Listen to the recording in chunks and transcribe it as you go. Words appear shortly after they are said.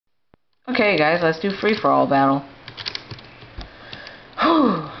Okay, guys, let's do free-for-all battle.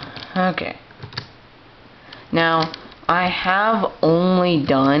 Whew. Okay. Now, I have only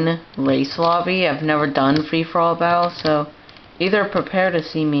done race lobby. I've never done free-for-all battle, so either prepare to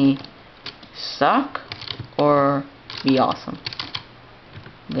see me suck or be awesome.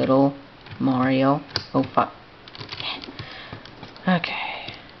 Little Mario. Oh, fuck. Okay.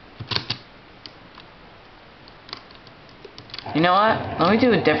 You know what? Let me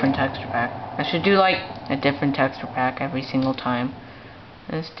do a different texture pack. I should do like a different texture pack every single time.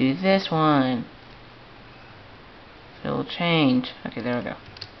 Let's do this one. It'll change. Okay, there we go.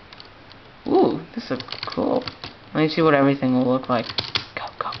 Ooh, this looks cool. Let me see what everything will look like. Go,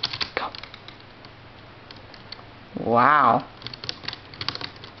 go, go. Wow.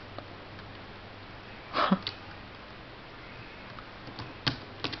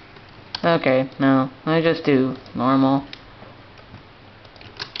 Okay, no. Let me just do normal.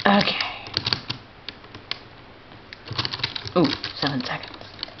 Okay. Ooh, 7 seconds.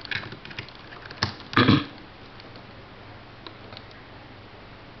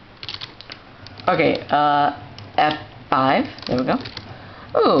 Okay, F5. There we go.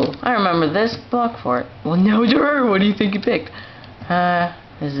 Ooh, I remember this block for it. Well, no, sure. What do you think you picked?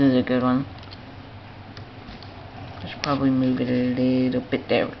 This is a good one. I should probably move it a little bit.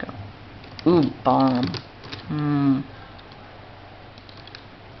 There we go. Ooh, bomb.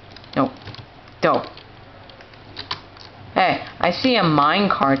 No. Dope. Hey, I see a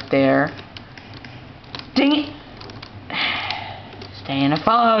minecart there. Dang it! Stay in a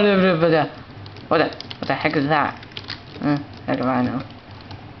fall. What the heck is that? Heck if I know.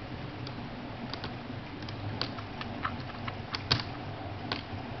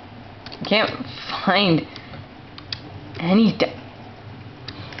 I can't find any.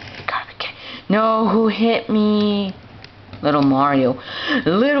 No, who hit me? Little Mario.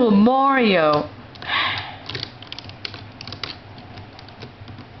 Little Mario!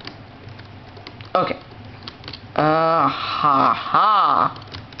 Okay. Ha ha.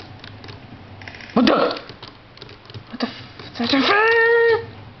 What the?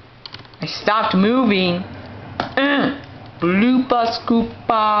 I stopped moving. Bloopa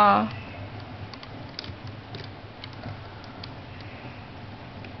scoopa.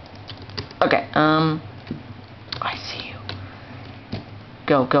 Okay, I see you.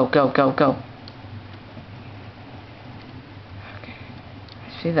 Go, go, go, go, go. Okay. I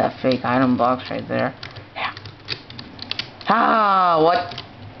see that fake item box right there. Yeah. Ah, what?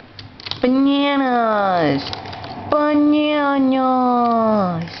 Bananas! Bananas!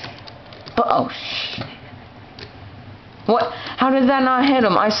 Oh, shit. What? How did that not hit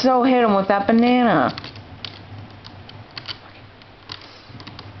him? I so hit him with that banana.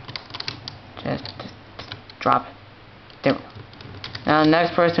 Just drop it. There we go. Now the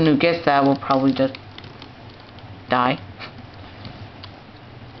next person who gets that will probably just die.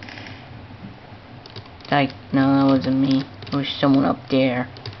 Like, no, that wasn't me. It was someone up there.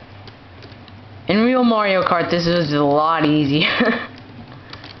 In real Mario Kart, this is a lot easier.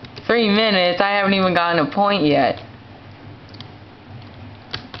 3 minutes, I haven't even gotten a point yet.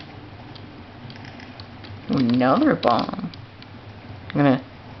 Another bomb.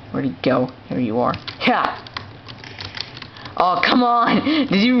 Where'd he go? Here you are. Yeah. Oh, come on!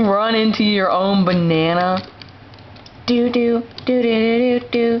 Did you run into your own banana? Do do do do do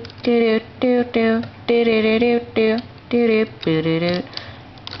do do do do do do do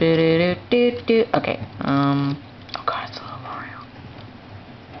do do do. Okay. Oh God, it's a little Mario.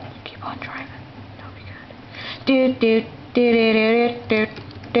 Keep on driving. That'll be good. Do do do do do do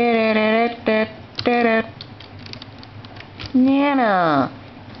do do do. Banana.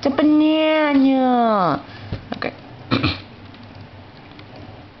 It's a banana. Okay.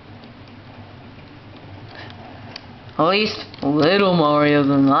 At least little Mario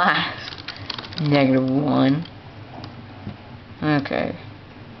than last. -1. Okay.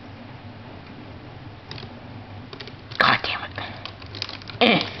 God damn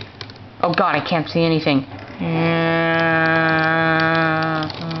it. Oh God, I can't see anything.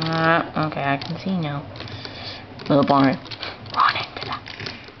 Okay, I can see now. Little Mario. Run into that.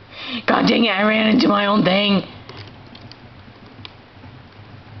 God dang it, I ran into my own thing.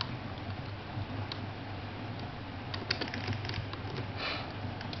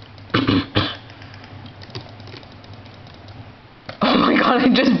 Oh my God, I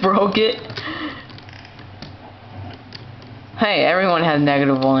just broke it. Hey, everyone has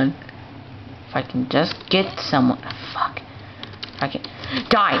 -1. If I can just get someone. Fuck. If I can.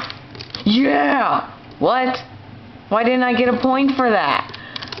 Die! Yeah! What? Why didn't I get a point for that?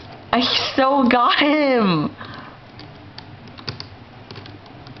 I so got him!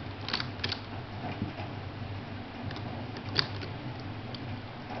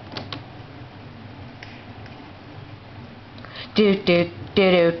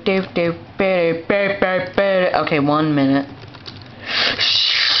 Okay, 1 minute.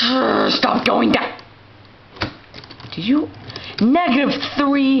 Stop going down. Did you?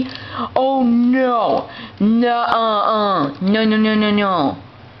 -3. Oh no. No. No.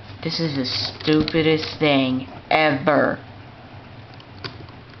 This is the stupidest thing ever.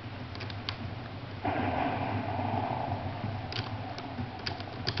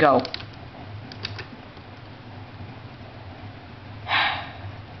 Go.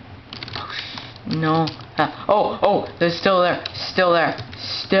 No. Oh, they're still there. Still there.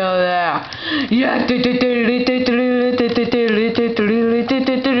 Yeah.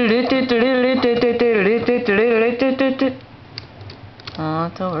 Oh,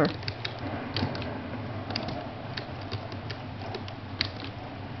 it's over.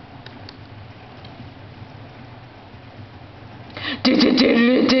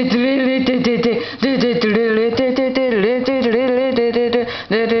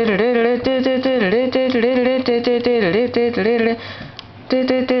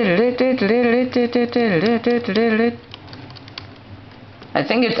 I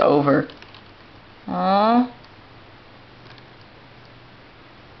think it's over. Aww.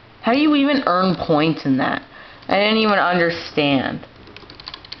 How do you even earn points in that? I didn't even understand.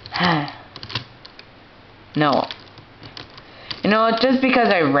 No. You know, just because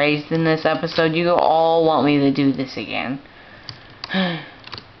I raced in this episode, you all want me to do this again.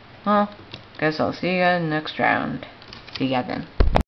 Well, guess I'll see you guys next round. See you guys then.